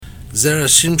Zera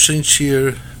Shimshon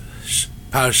Shir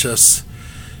Parshas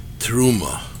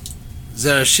Teruma.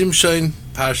 Zera Shimshon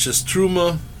Parshas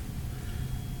Teruma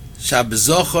Shabbos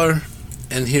Zochar,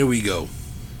 and here we go.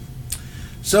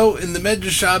 So in the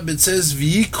Medrash Shab it says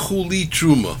V'yikchu li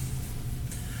Teruma.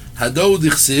 Hado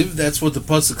dichsiv, that's what the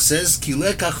pasuk says. Ki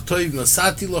lekach toiv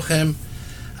nasati lochem.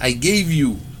 I gave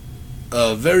you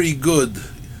a very good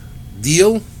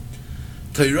deal.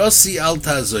 Toirasi al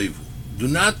tazoivu. Do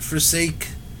not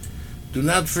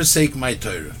forsake my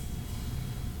Torah.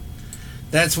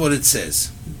 That's what it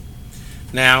says.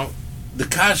 Now, the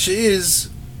kasha is,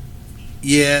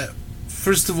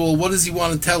 first of all, what does he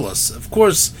want to tell us? Of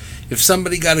course, if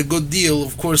somebody got a good deal,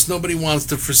 of course, nobody wants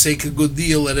to forsake a good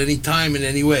deal at any time in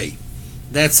any way.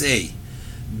 That's A.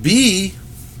 B,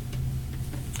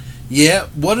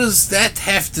 what does that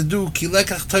have to do? Ki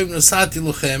lekach toiv nasati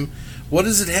lochem. What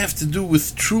does it have to do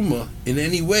with Teruma in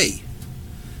any way?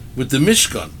 With the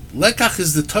Mishkan? Lekach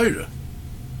is the Torah.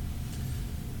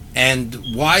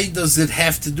 And why does it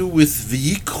have to do with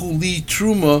V'yikchu li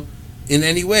Teruma in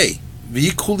any way?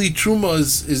 V'yikchu li Teruma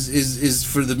is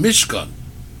for the Mishkan.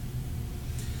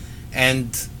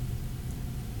 And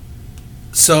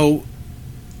so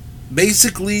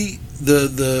basically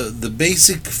the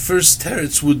basic first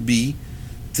teretz would be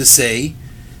to say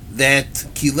that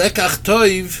Ki lekach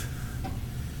toiv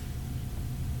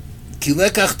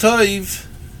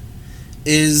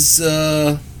is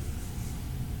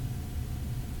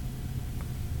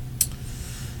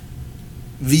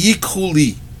V'yikchu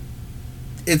li.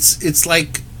 It's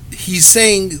like he's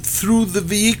saying through the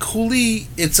V'yikchu li,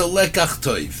 it's a lekach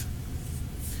toiv.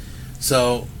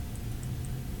 So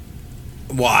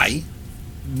why?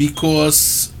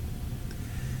 Because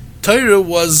Torah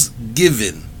was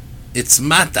given. It's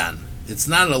matan. It's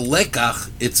not a lekach,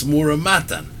 it's more a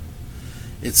matan.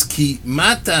 It's ki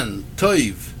matan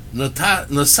toiv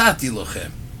nasati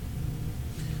lochem.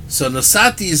 So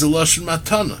nasati is a lashon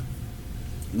matana.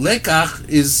 Lekach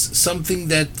is something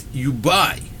that you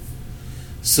buy.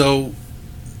 So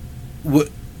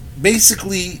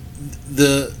basically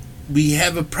we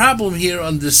have a problem here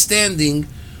understanding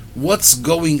what's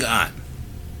going on.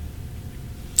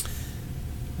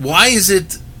 Why is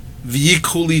it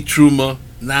v'yikchu li Teruma,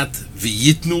 not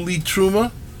v'yitnu li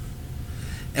Teruma?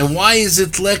 And why is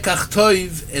it lekach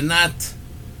toiv and not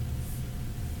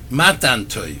matan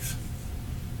toiv?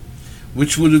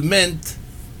 Which would have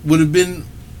been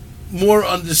more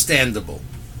understandable.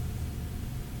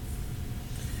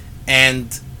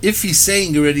 And if he's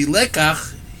saying already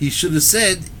lekach, he should have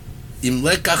said im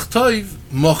lekach toiv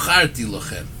mocharti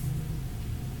lochem.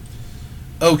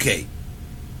 Okay.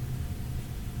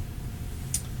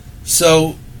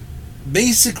 So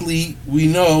basically we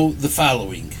know the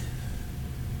following.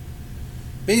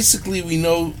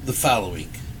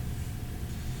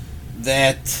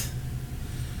 That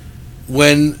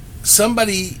when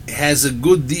somebody has a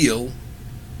good deal,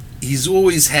 he's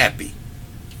always happy.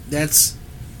 That's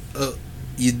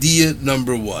yediyah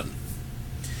number one.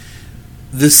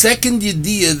 The second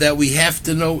yediyah that we have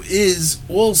to know is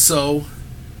also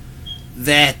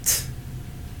that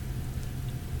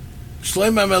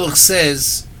Shlomo HaMelech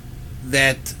says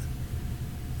that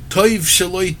toiv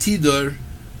sheloi tidor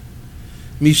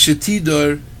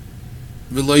mishetidor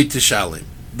v'loi teshalim.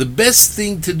 The best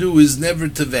thing to do is never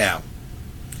to vow.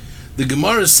 The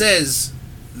Gemara says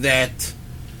that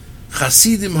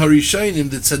Chasidim Harishonim,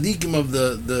 the tzaddikim of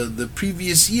the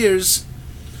previous years,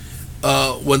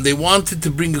 when they wanted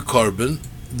to bring a carbon,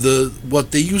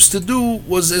 what they used to do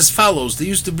was as follows: they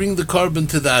used to bring the carbon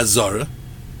to the Azara,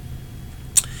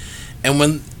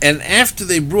 and after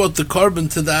they brought the carbon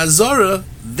to the Azara,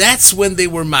 that's when they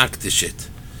were makdish it.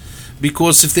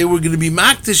 Because if they were going to be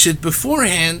makdish it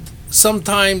beforehand,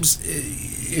 sometimes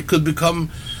it could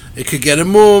get a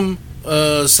mum,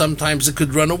 sometimes it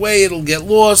could run away, it'll get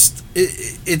lost.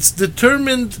 It's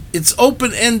determined, it's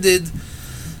open-ended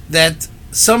that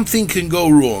something can go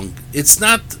wrong. It's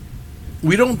not,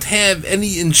 we don't have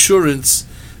any insurance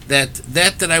that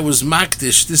I was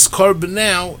makdish, this carbon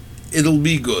now, it'll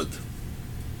be good.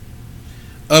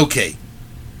 Okay.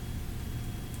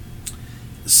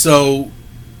 So,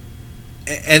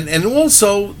 and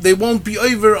also, they won't be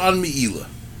over on Me'ilah.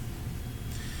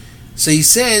 So he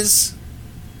says,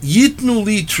 Yitnu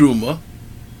li Teruma.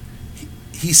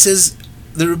 He says,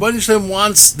 the Rebbeinu Shalom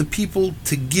wants the people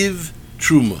to give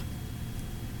Teruma.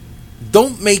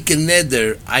 Don't make a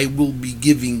neder, I will be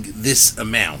giving this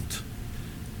amount.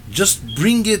 Just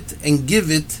bring it and give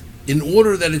it in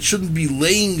order that it shouldn't be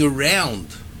laying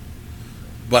around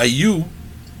by you,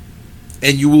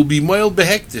 and you will be moil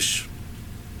behektish.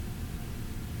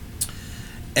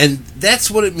 And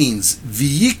that's what it means.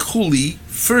 V'yikhuli,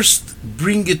 first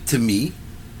bring it to me,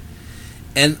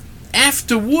 and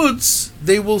afterwards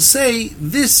they will say,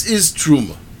 this is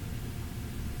Teruma.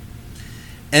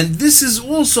 And this is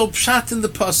also pshat in the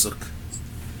pasuk.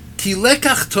 Ki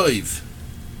lekach toiv.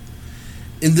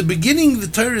 In the beginning the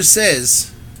Torah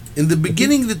says, Ki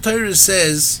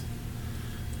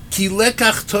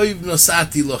lekach toiv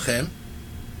nosati lochem.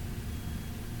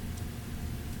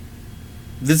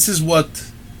 This is what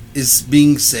is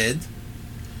being said.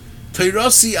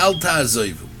 Toirasi al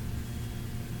ta'azoivu.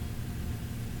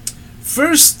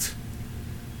 First,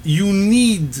 you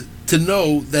need to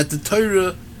know that the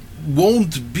Torah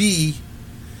won't be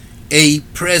a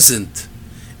present.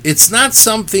 It's not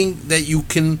something that you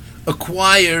can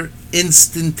acquire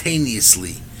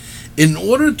instantaneously. In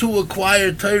order to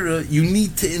acquire Torah, you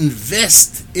need to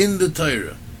invest in the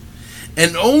Torah.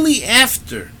 And only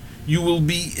after you will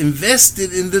be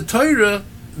invested in the Torah,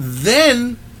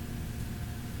 then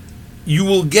you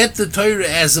will get the Torah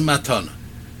as a matana.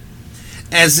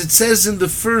 As it says in the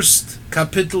first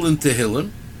kapitel in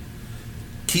Tehillim,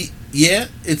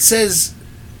 it says,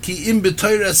 Ki im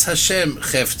b'Torahs Hashem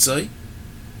cheftzai,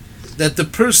 that the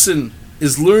person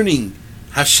is learning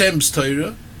Hashem's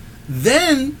Torah,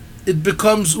 then it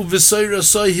becomes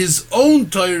uvesoirasai, his own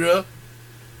Torah,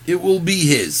 it will be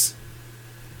his.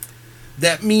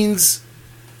 That means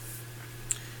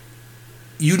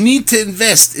you need to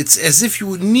invest. It's as if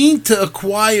you need to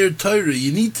acquire Torah.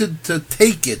 You need to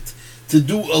take it, to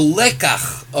do a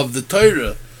lekach of the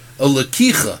Torah, a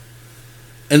lekicha.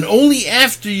 And only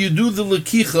after you do the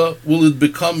lekicha will it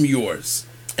become yours.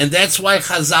 And that's why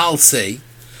Chazal say,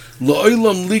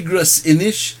 Lo'olam ligras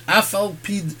inish, afal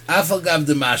gav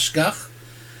de mashkach,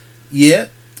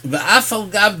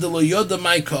 ve'afal gav de lo yoda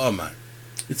mai ka'amar.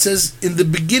 It says, in the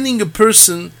beginning a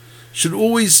person should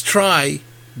always try,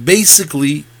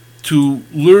 basically, to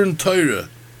learn Torah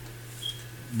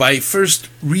by first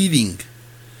reading.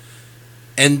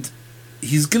 And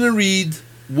he's going to read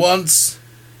once,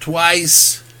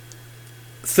 twice,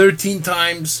 13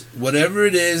 times, whatever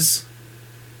it is.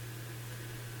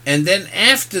 And then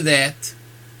after that,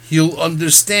 he'll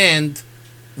understand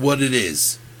what it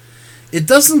is. It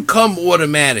doesn't come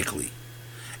automatically.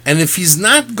 And if he's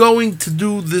not going to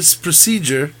do this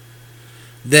procedure,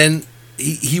 then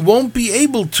he won't be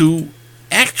able to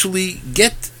actually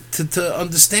get to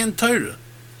understand Torah.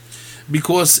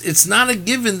 Because it's not a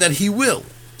given that he will.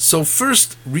 So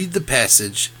first read the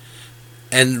passage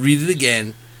and read it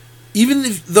again, even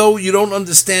though you don't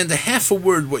understand a half a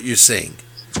word what you're saying.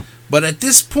 But at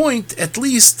this point, at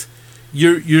least,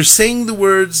 you're saying the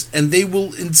words and they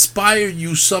will inspire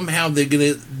you somehow. They're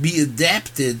going to be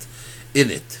adapted in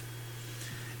it.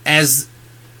 As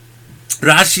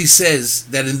Rashi says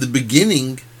that in the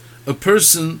beginning, a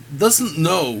person doesn't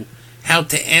know how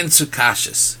to answer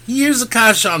kashas. He hears a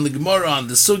kasha on the Gemara, on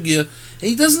the Sugya, and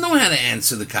he doesn't know how to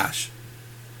answer the kasha.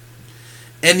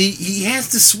 And he has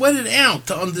to sweat it out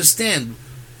to understand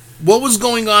what was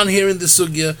going on here in the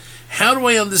Sugya, how do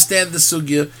I understand the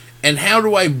Sugya, and how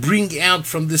do I bring out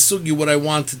from the Sugya what I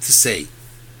wanted to say,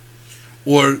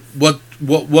 or what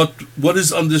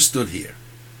is understood here.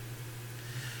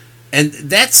 And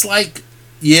that's like,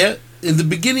 in the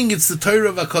beginning it's the Torah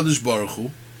of HaKadosh Baruch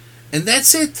Hu, and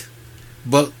that's it.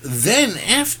 But then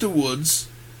afterwards,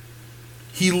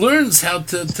 he learns how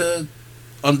to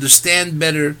understand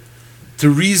better, to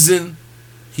reason.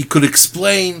 He could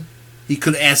explain, he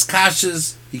could ask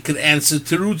kashas, he could answer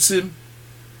terutzim.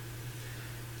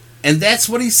 And that's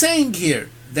what he's saying here,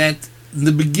 that in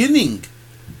the beginning,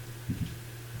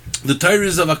 the Torah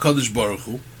is of HaKadosh Baruch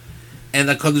Hu, and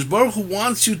HaKadosh Baruch Hu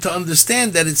wants you to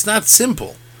understand that it's not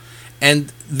simple.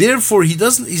 And therefore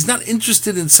he's not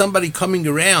interested in somebody coming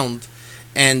around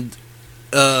and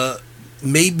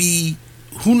maybe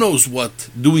who knows what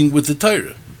doing with the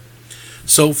Torah.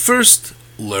 So first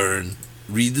learn,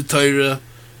 read the Torah,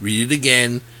 read it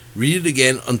again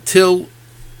until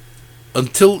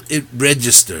it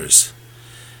registers.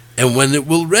 And when it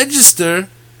will register,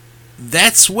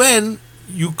 that's when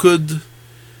you could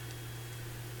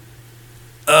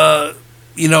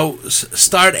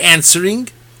start answering.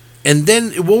 And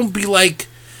then it won't be like,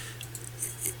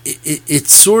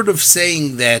 it's sort of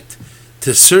saying that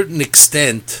to a certain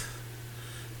extent,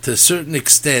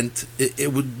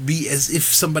 it would be as if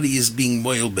somebody is being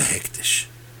moil behektish.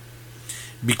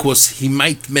 Because he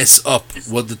might mess up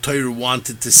what the Torah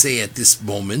wanted to say at this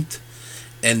moment,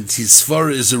 and his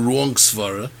svara is a wrong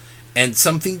svara, and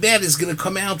something bad is going to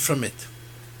come out from it.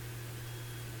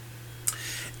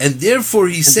 And therefore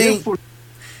he's saying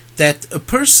that a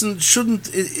person shouldn't,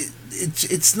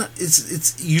 it's not,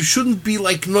 it's you shouldn't be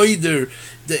like Noider.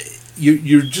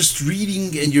 You're just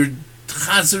reading and you're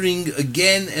chazering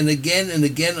again and again and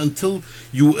again until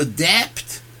you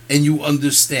adapt and you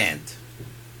understand.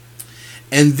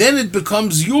 And then it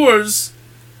becomes yours,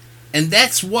 and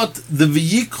that's what the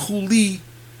V'yikhuli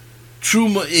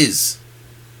Teruma is.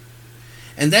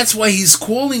 And that's why he's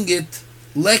calling it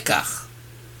Lekach.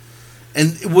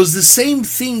 And it was the same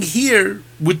thing here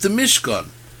with the Mishkan,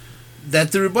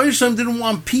 that the Rebbeinu Shalom didn't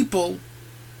want people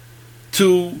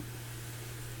to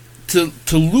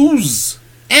lose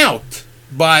out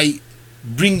by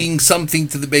bringing something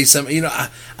to the base.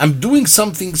 I'm doing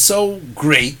something so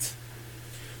great.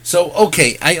 So,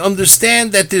 okay, I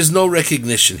understand that there's no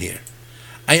recognition here.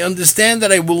 I understand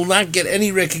that I will not get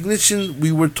any recognition.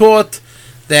 We were taught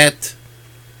that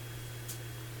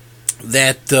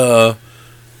there are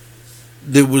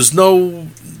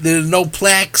no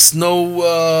plaques, no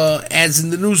ads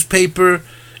in the newspaper.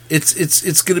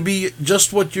 It's going to be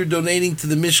just what you're donating to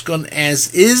the Mishkan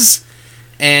as is,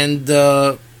 and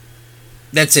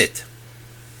that's it.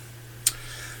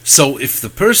 So if the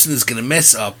person is going to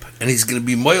mess up and he's going to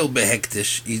be moil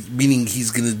behektish, meaning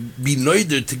he's going to be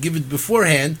noider to give it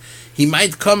beforehand, he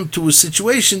might come to a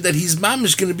situation that he's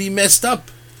mamish going to be messed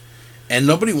up, and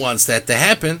nobody wants that to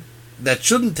happen. That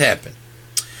shouldn't happen.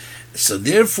 So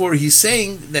therefore he's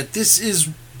saying that this is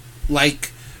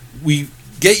like, we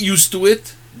get used to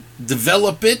it,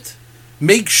 develop it,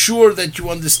 make sure that you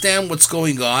understand what's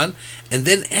going on, and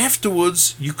then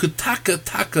afterwards you could taka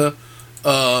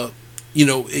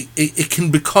it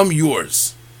can become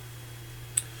yours.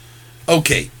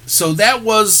 Okay, so that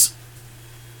was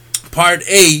part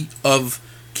A of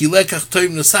Kilekach Toiv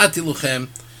Nasati Luchem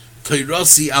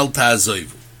Toirasi Al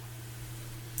Ta'azoivu.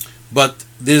 But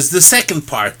there's the second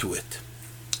part to it.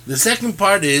 The second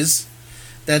part is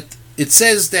that it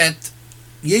says that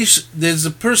there's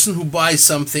a person who buys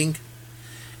something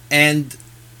and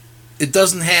it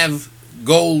doesn't have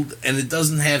gold and it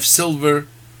doesn't have silver,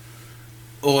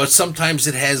 or sometimes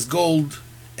it has gold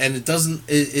and it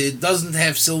doesn't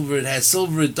have silver, it has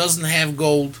silver, it doesn't have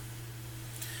gold.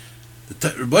 The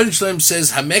Rebbeinu Shalom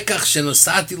says Hamekach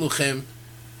Shenosati Luchem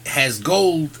has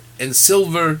gold and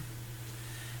silver,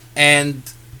 and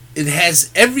it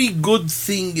has every good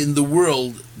thing in the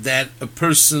world that a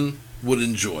person would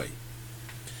enjoy.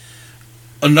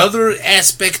 Another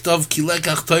aspect of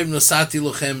Kilekach Toiv Nasati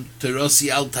Lochem Terosi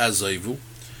Al Tazoivu,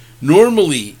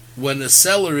 normally when a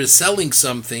seller is selling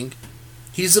something,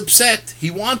 he's upset.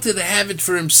 He wanted to have it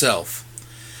for himself.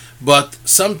 But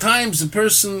sometimes a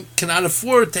person cannot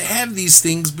afford to have these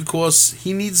things because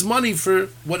he needs money for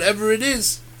whatever it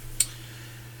is.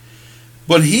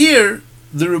 But here,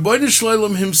 the Rebbeinu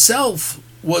Shalom himself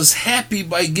was happy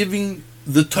by giving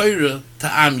the Torah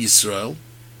to Am Yisrael,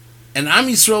 and Am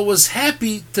Yisrael was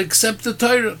happy to accept the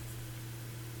Torah.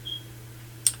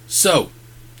 So,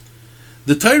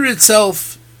 the Torah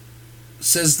itself,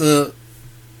 says the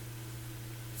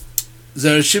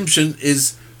Zera Shimshon,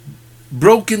 is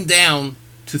broken down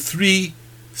to three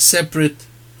separate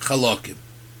chalakim.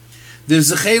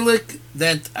 There's a chalik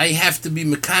that I have to be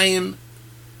mekayim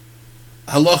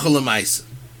halacha l'maisa.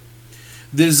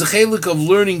 There's a chalik of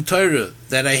learning Torah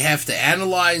that I have to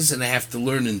analyze and I have to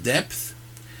learn in depth.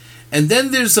 And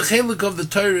then there's a chalik of the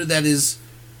Torah that is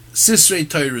Sisrei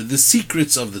Torah, the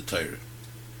secrets of the Torah.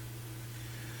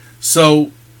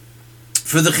 So,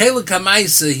 for the chalik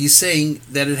ha'maisa, he's saying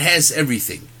that it has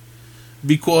everything.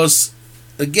 Because,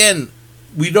 again,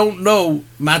 we don't know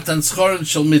matan schorin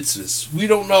shel mitzvahs. We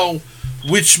don't know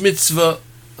which mitzvah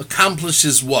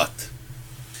accomplishes what.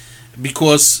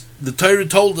 Because the Torah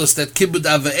told us that Kibbud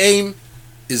Avayim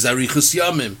is Arichus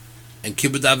Yamim, and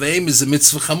Kibbud Avayim is a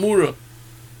mitzvah chamura.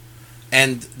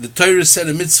 And the Torah said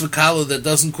a mitzvah kala that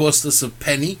doesn't cost us a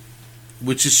penny,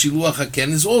 which is Shiluach HaKen,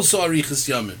 is also Arichus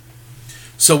Yamim.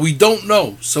 So we don't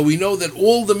know. So we know that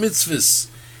all the mitzvahs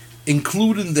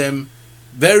include in them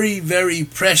very, very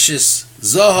precious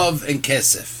Zahav and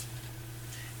Kesef.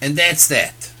 And that's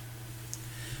that.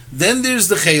 Then there's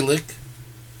the chalik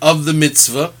of the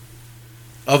mitzvah,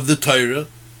 of the Torah,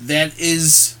 that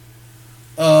is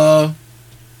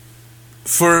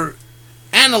for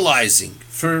analyzing,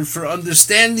 for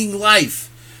understanding life,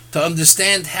 to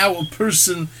understand how a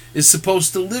person is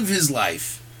supposed to live his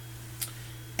life.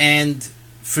 And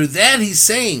for that he's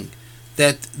saying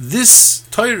that this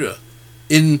Torah,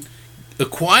 in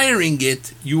acquiring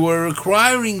it, you are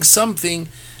acquiring something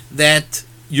that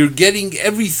you're getting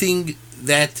everything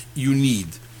that you need.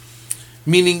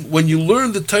 Meaning, when you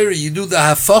learn the Torah, you do the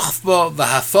hafachba, the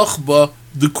hafachba,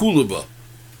 the kulaba.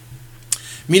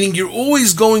 Meaning, you're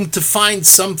always going to find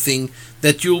something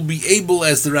that you'll be able,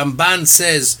 as the Ramban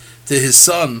says to his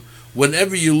son,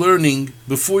 whenever you're learning,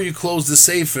 before you close the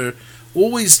Sefer,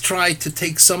 always try to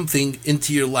take something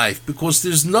into your life, because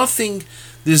there's nothing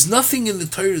in the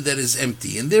Torah that is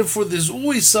empty, and therefore there's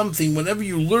always something, whenever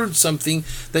you learn something,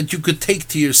 that you could take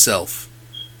to yourself.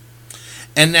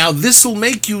 And now this will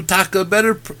make you a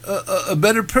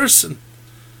better person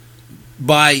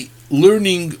by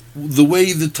learning the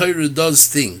way the Torah does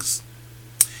things.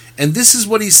 And this is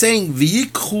what he's saying,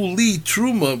 V'yikhu li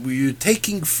Teruma, where you're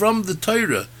taking from the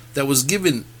Torah that was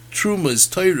given. Teruma is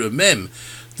Torah, Mem,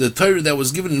 the Torah that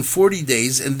was given in 40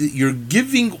 days, and you're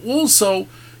giving also,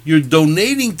 you're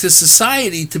donating to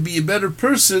society to be a better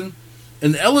person,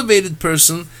 an elevated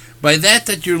person, by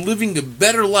that you're living a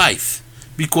better life,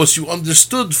 because you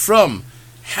understood from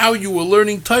how you were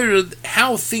learning Torah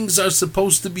how things are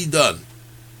supposed to be done.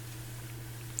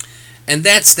 And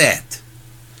that's that.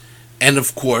 And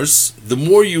of course, the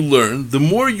more you learn, the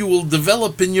more you will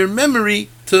develop in your memory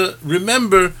to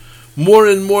remember more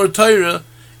and more Torah,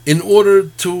 in order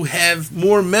to have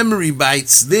more memory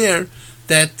bites there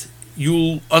that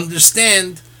you'll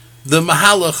understand the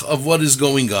mahalach of what is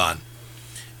going on.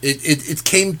 It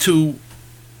came to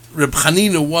Reb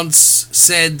Chanina once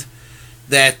said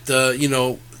that,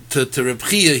 to Reb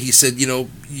Chia, he said, you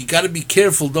got to be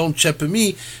careful, don't chepe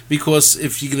me, because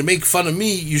if you're going to make fun of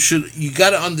me, you got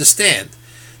to understand,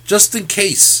 just in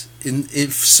case,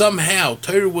 if somehow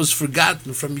Torah was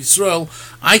forgotten from Yisrael,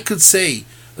 I could say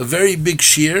a very big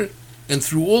shir, and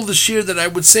through all the shir that I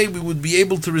would say, we would be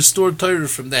able to restore Torah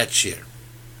from that shir.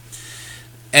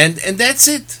 And that's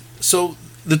it. So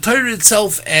the Torah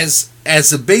itself,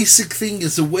 as a basic thing,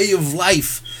 is a way of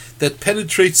life that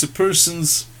penetrates a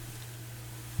person's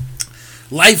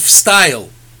lifestyle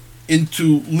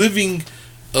into living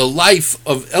a life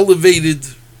of an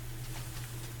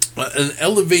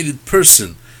elevated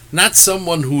person, not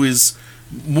someone who is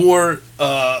more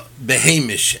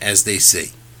behemish, as they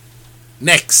say.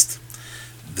 Next,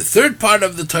 the third part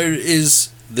of the Torah is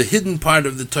the hidden part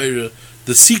of the Torah,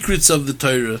 the secrets of the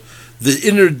Torah, the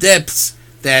inner depths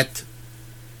that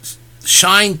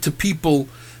shine to people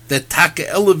that taka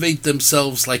elevate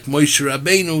themselves, like Moshe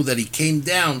Rabbeinu, that he came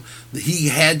down,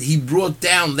 he brought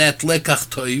down that lekach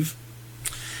tov,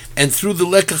 and through the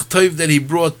lekach tov that he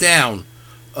brought down,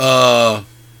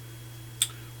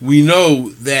 we know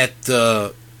that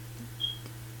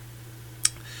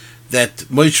Moshe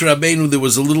Rabbeinu, there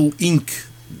was a little ink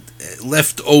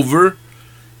left over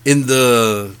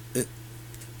because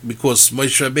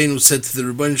Moshe Rabbeinu said to the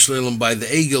Rebbeinu Shalom by the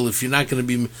Egel, if you're not going to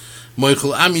be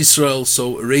Moichel Am Yisrael,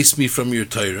 so erase me from your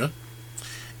Torah.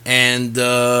 And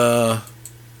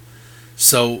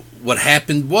so what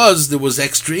happened was there was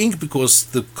extra ink, because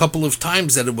the couple of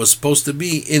times that it was supposed to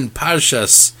be in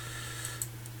Parshas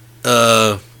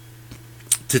Tetzaveh,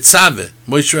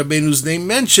 Moshe Rabbeinu's name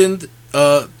mentioned,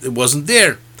 it wasn't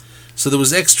there. So there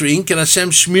was extra ink, and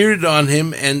Hashem smeared it on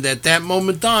him, and at that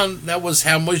moment on, that was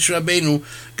how Moshe Rabbeinu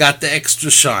got the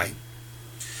extra shine.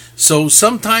 So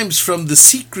sometimes from the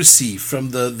secrecy,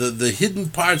 from the hidden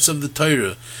parts of the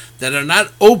Torah that are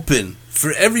not open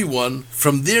for everyone,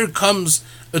 from there comes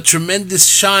a tremendous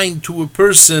shine to a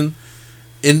person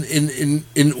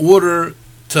in order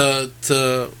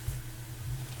to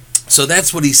so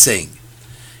that's what he's saying.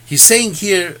 He's saying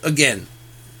here again,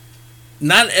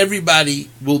 not everybody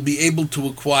will be able to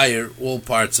acquire all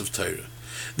parts of Torah.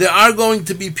 There are going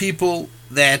to be people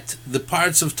that the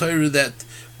parts of Torah that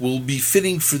will be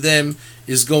fitting for them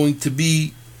is going to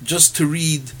be just to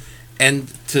read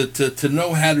and to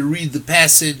know how to read the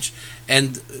passage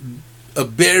and a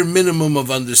bare minimum of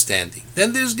understanding.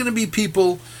 Then there's going to be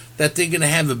people that they're going to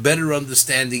have a better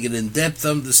understanding, an in-depth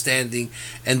understanding,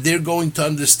 and they're going to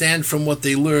understand from what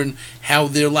they learn how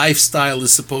their lifestyle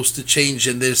is supposed to change,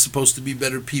 and they're supposed to be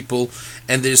better people,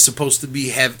 and they're supposed to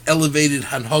have elevated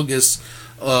hanhagas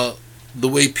the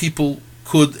way people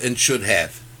could and should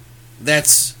have.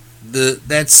 That's the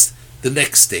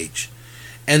next stage.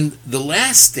 And the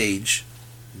last stage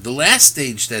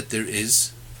that there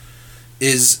is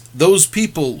those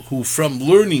people who, from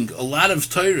learning a lot of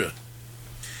Torah,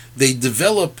 they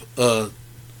develop a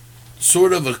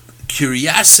sort of a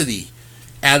curiosity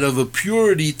out of a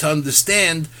purity to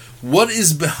understand what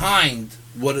is behind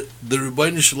what the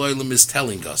Rebbeinu Shalom is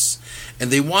telling us.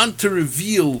 And they want to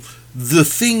reveal the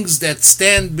things that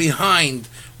stand behind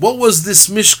what was this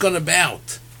Mishkan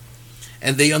about.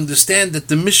 And they understand that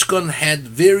the Mishkan had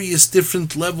various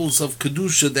different levels of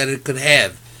Kedusha that it could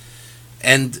have.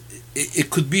 And it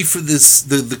could be for this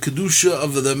the Kedusha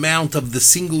of the amount of the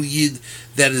single Yid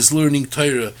that is learning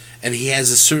Torah, and he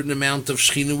has a certain amount of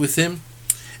Shechina with him.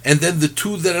 and then the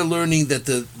two that are learning that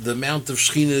the amount of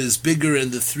Shechina is bigger,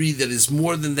 and the three that is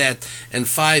more than that, and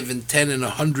 5 and 10 and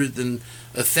 100 and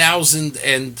 1,000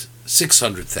 and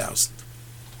 600,000.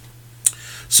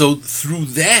 So through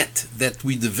that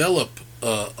we develop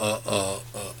a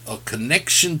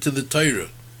connection to the Torah.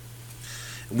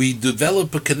 We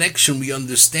develop a connection. We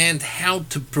understand how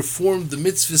to perform the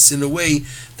mitzvahs in a way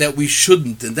that we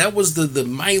shouldn't, and that was the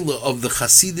maila of the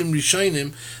Hasidim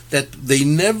Rishonim, that they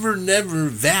never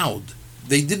vowed.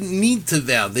 They didn't need to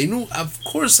vow. They knew, of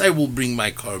course, I will bring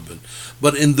my carbon,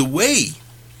 but in the way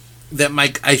that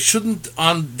I shouldn't,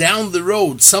 on down the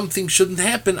road, something shouldn't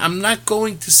happen. I'm not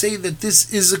going to say that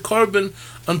this is a carbon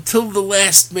until the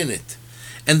last minute,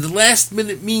 and the last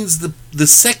minute means the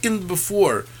second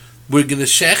before we're going to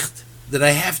shecht,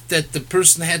 that the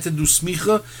person had to do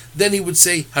smicha, then he would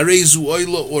say harezu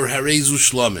oila or harezu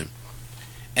shlamim,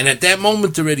 and at that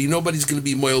moment already nobody's going to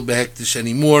be moil behektish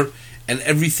anymore, and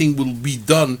everything will be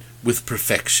done with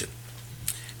perfection.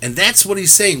 And that's what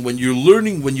he's saying. When you're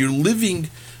learning, when you're living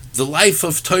the life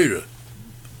of Torah,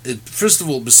 first of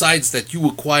all, besides that you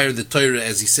acquire the Torah,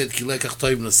 as he said, Kilekach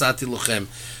Toiv Nasati Lochem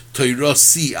Torah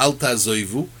Si Al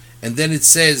Tazoivu, and then it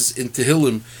says in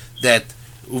Tehillim that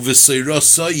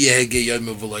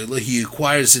he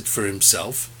acquires it for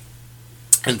himself,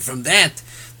 and from that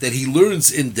he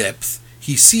learns in depth,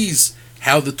 he sees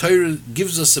how the Torah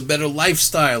gives us a better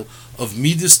lifestyle of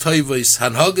midas toivos,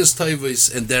 hanhagas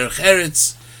toivos, and derech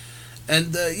eretz.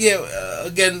 And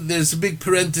again, there's a big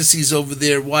parentheses over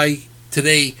there why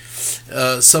today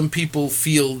some people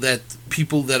feel that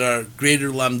people that are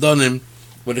greater lamdanim,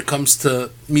 when it comes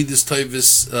to midas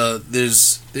toivos,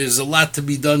 there's a lot to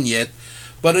be done yet.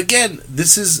 But again,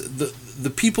 this is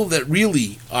the people that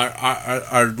really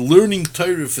are learning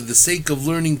Torah for the sake of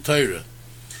learning Torah,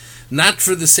 not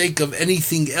for the sake of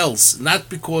anything else, not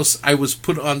because I was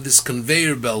put on this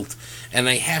conveyor belt and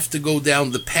I have to go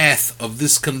down the path of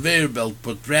this conveyor belt,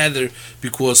 but rather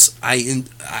because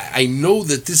I know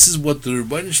that this is what the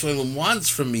Rebbeinu Shalom wants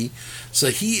from me. So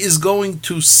he is going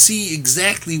to see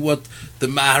exactly what the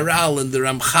Maharal and the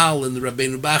Ramchal and the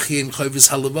Rabbeinu Bachya and Chovis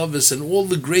Halavavis and all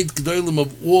the great Gedolim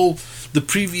of all the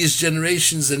previous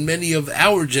generations and many of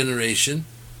our generation,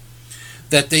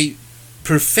 that they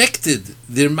perfected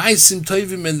their Maisim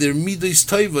Tovim and their Midos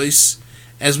Tovos,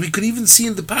 as we could even see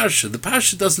in the Parsha. The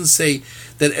Parsha doesn't say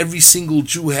that every single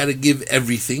Jew had to give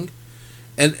everything.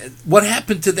 And what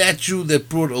happened to that Jew that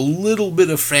brought a little bit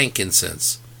of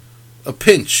frankincense? A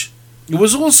pinch. It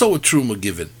was also a Teruma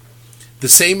given. The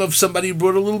same of somebody who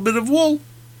brought a little bit of wool.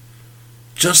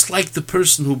 Just like the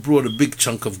person who brought a big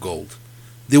chunk of gold.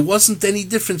 There wasn't any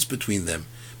difference between them,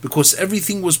 because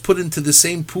everything was put into the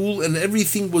same pool, and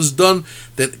everything was done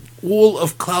that all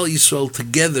of Klal Yisrael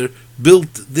together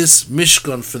built this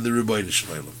Mishkan for the Rebbeinu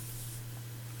Shalom.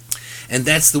 And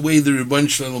that's the way the Rebbeinu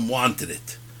Shalom wanted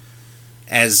it.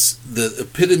 As the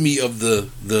epitome of the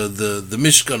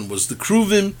Mishkan was the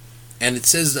Kruvim, and it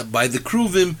says that by the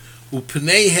Kruvim,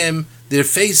 Upeneihem, their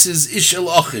faces, Ish El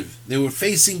Achiv, they were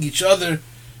facing each other,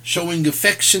 showing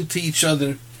affection to each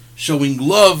other, showing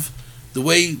love, the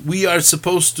way we are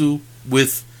supposed to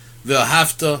with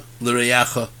Ve'ahavta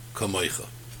L'Reyacha Kamoicha.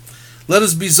 Let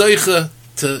us be zoicha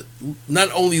to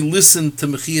not only listen to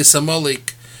Mechiyas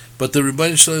Amalek, but the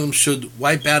Rebbeinu Shalom should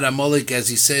wipe out Amalek, as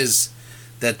he says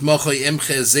that Mochoi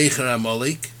Emche Zeicher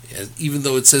Amalek, even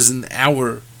though it says in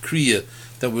our Kriya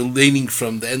that we're leaning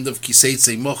from the end of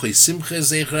Kiseitze Mochoi Simche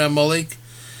Zeicher Amalek,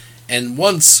 and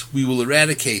once we will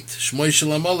eradicate Shmoi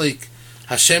Shel Amalek,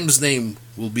 Hashem's name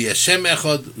will be Hashem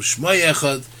Echad, Ushmoi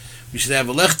Echad. We should have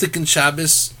a Lechtikin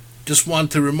Shabbos. Just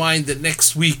want to remind that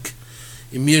next week,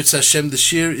 Emir Hashem, the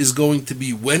Shir is going to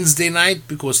be Wednesday night,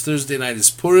 because Thursday night is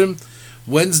Purim.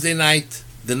 Wednesday night,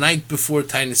 the night before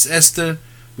Tainis Esther,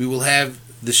 we will have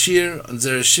the Shir on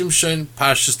Zera Shimshon,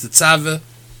 Parshas Tetzaveh,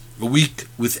 a week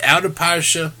without a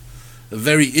Parsha, a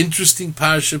very interesting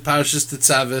Parsha, Parshas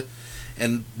Tetzaveh,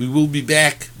 and we will be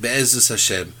back, Be'ezus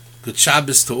Hashem. Good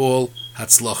Shabbos to all,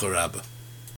 Hatzlacha Rabbah.